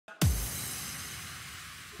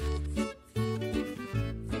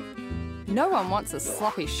No one wants a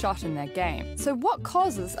sloppy shot in their game. So what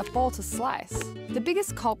causes a ball to slice? The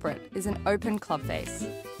biggest culprit is an open club face.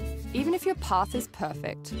 Even if your path is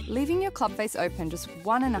perfect, leaving your club face open just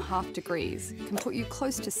 1.5 degrees can put you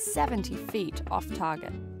close to 70 feet off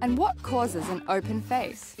target. And what causes an open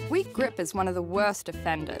face? Weak grip is one of the worst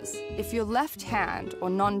offenders. If your left hand or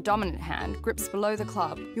non-dominant hand grips below the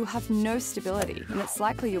club, you'll have no stability, and it's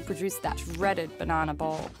likely you'll produce that dreaded banana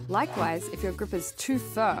ball. Likewise, if your grip is too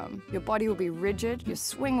firm, your body will be rigid, your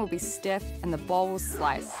swing will be stiff, and the ball will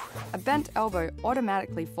slice. A bent elbow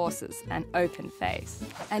automatically forces an open face.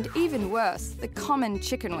 And even worse, the common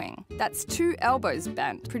chicken wing. That's 2 elbows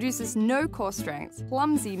bent, produces no core strength,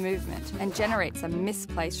 clumsy movement, and generates a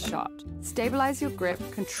misplaced shot. Stabilize your grip,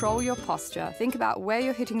 control your posture, think about where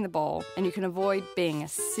you're hitting the ball, and you can avoid being a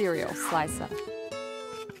serial slicer.